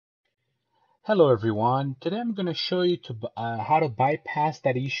Hello everyone. Today I'm going to show you how to bypass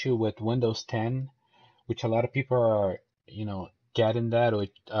that issue with Windows 10, which a lot of people are, getting that.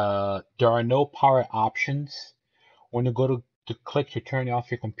 There are no power options. When you go to click to turn off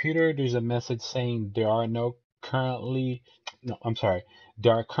your computer, there's a message saying there are currently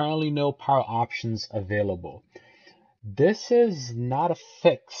no power options available. This is not a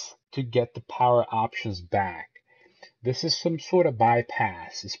fix to get the power options back. This is some sort of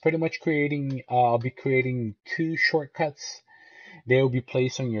bypass. It's pretty much I'll be creating two shortcuts. They will be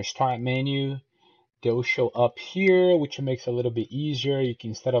placed on your start menu. They will show up here, which makes it a little bit easier. You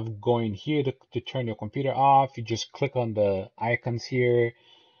can, instead of going here to turn your computer off, you just click on the icons here.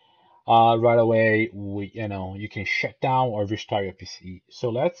 Right away, you can shut down or restart your PC. So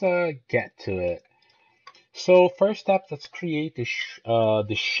let's get to it. So first step, let's create the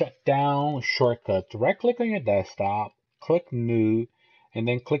shutdown shortcut. Right click on your desktop, click new, and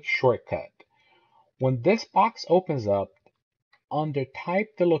then click shortcut. When this box opens up, under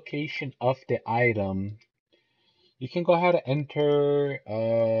type the location of the item, you can go ahead and enter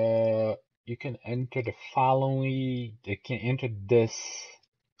you can enter the following. You can enter this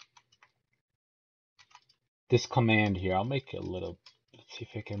command here. I'll make it a little, let's see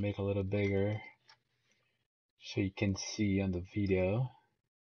if I can make it a little bigger so you can see on the video.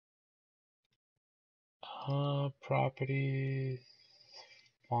 Properties,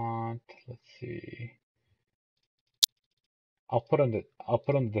 font, let's see. I'll put on the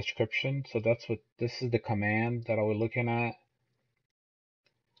description. So this is the command that I was looking at.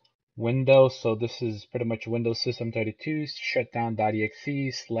 Windows, so this is pretty much Windows System 32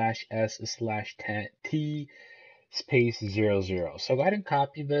 shutdown.exe /s/t space 00. So go ahead and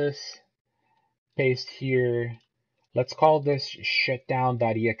copy this, paste here. Let's call this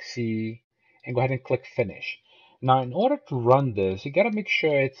shutdown.exe and go ahead and click finish. Now, in order to run this, you got to make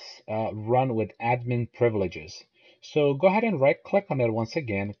sure it's run with admin privileges. So go ahead and right click on it once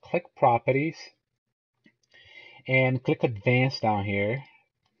again, click properties, and click advanced down here.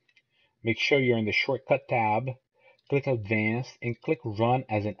 Make sure you're in the shortcut tab, click advanced, and click run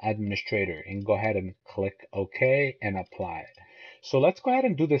as an administrator, and go ahead and click OK and apply. So let's go ahead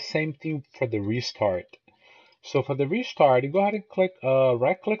and do the same thing for the restart. So for the restart, you go ahead and click,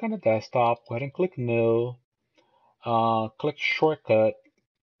 right click on the desktop, go ahead and click new, click shortcut,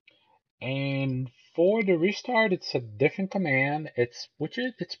 and for the restart, it's a different command. It's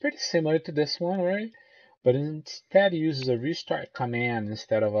pretty similar to this one, right? But instead it uses a restart command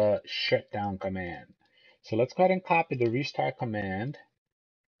instead of a shutdown command. So let's go ahead and copy the restart command,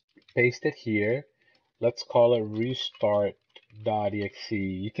 paste it here. Let's call it restart.exe.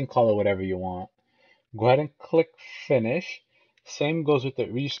 You can call it whatever you want. Go ahead and click finish. Same goes with the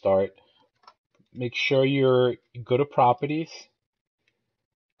restart. Make sure you go to properties,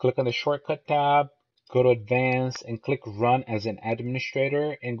 click on the shortcut tab, go to advanced, and click run as an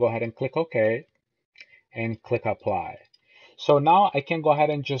administrator, and go ahead and click OK and click apply. So now I can go ahead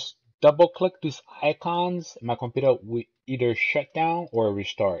and just double click these icons. My computer will either shut down or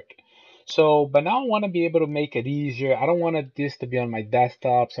restart. So, but now I want to be able to make it easier. I don't want this to be on my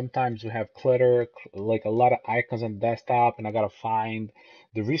desktop. Sometimes we have clutter, like a lot of icons on the desktop, and I gotta find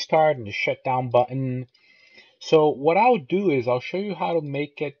the restart and the shutdown button. So what I'll do is I'll show you how to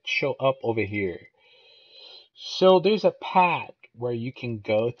make it show up over here. So there's a path where you can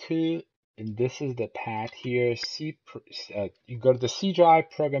go to, and this is the path here. You go to the C drive,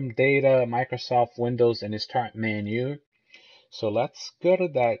 ProgramData, Microsoft, Windows, and the start menu. So let's go to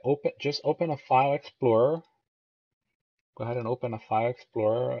that. Just open a file explorer. Go ahead and open a file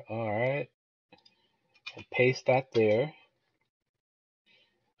explorer. All right, and paste that there.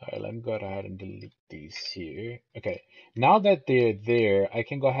 All right, let me go ahead and delete these here. Okay, now that they're there, I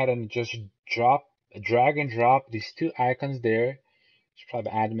can go ahead and just drag and drop these two icons there. Should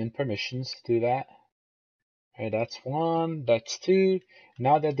probably admin permissions to do that. All right, that's one, that's two.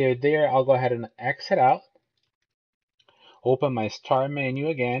 Now that they're there, I'll go ahead and exit out. Open my start menu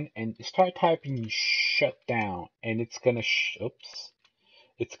again and start typing shutdown, and it's gonna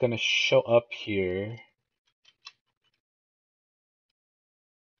it's gonna show up here.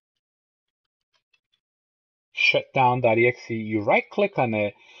 Shutdown.exe. You right click on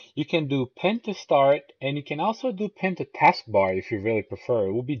it. You can do pin to start, and you can also do pin to taskbar if you really prefer.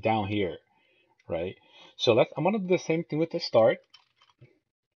 It will be down here, right? So I'm gonna do the same thing with the start.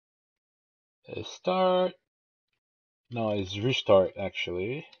 Start. No, it's restart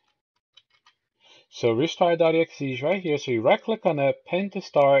actually. So restart.exe is right here. So you right click on it, pin to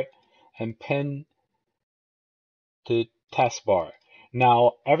start, and pin to taskbar.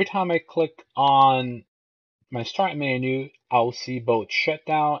 Now, every time I click on my start menu, I'll see both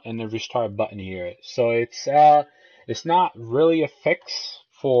shutdown and the restart button here. So it's not really a fix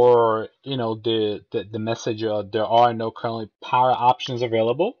for the message there are no currently power options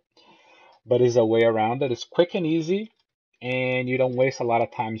available, but it's a way around it. It's quick and easy, and you don't waste a lot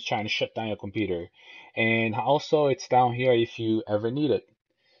of time trying to shut down your computer. And also, it's down here if you ever need it.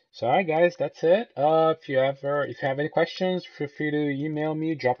 So, all right, guys, that's it. If you have any questions, feel free to email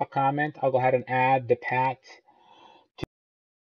me, drop a comment. I'll go ahead and add the path